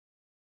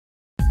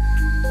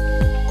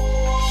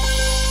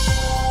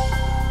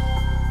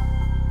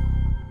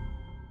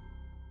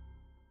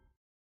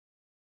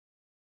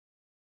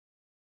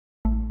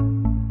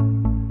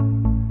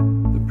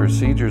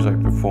procedures I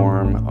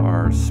perform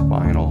are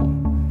spinal,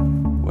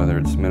 whether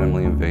it's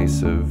minimally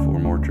invasive or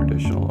more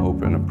traditional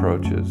open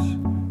approaches.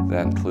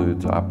 That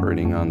includes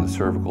operating on the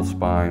cervical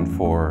spine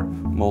for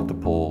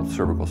multiple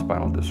cervical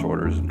spinal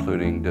disorders,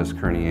 including disc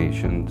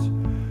herniations,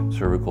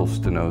 cervical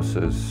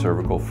stenosis,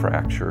 cervical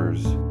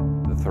fractures.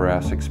 The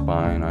thoracic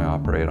spine I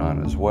operate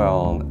on as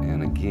well,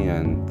 and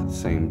again, the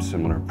same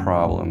similar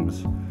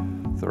problems,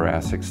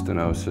 thoracic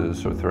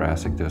stenosis or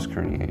thoracic disc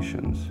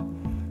herniations.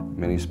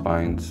 Many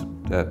spines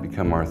that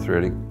become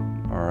arthritic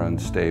are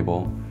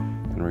unstable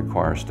and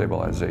require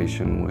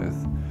stabilization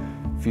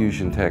with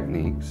fusion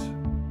techniques.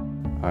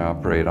 I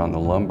operate on the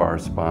lumbar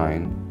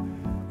spine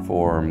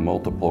for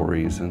multiple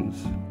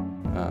reasons.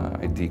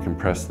 I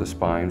decompress the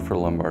spine for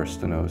lumbar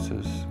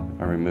stenosis.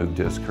 I remove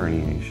disc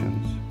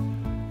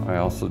herniations. I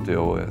also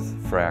deal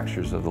with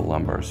fractures of the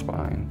lumbar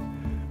spine.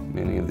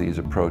 Many of these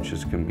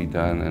approaches can be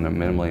done in a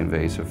minimally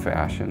invasive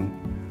fashion.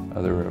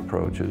 Other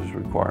approaches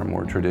require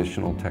more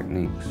traditional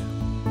techniques.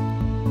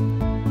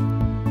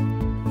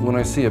 When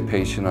I see a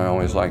patient, I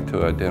always like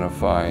to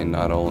identify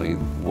not only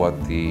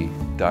what the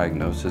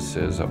diagnosis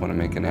is, I want to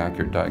make an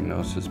accurate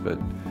diagnosis, but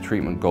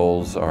treatment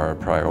goals are a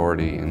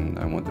priority, and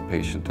I want the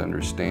patient to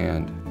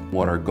understand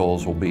what our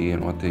goals will be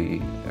and what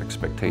the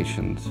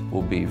expectations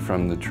will be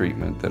from the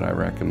treatment that I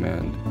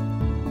recommend.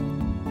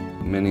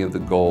 Many of the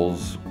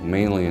goals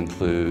mainly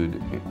include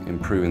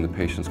improving the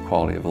patient's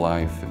quality of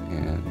life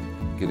and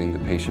getting the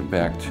patient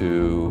back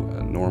to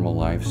a normal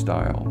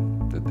lifestyle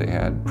that they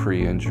had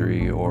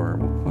pre-injury or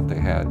what they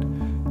had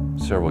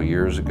several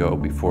years ago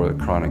before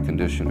the chronic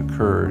condition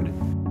occurred.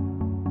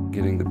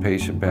 Getting the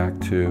patient back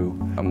to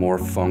a more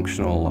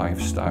functional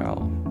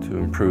lifestyle to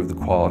improve the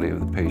quality of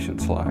the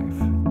patient's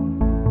life.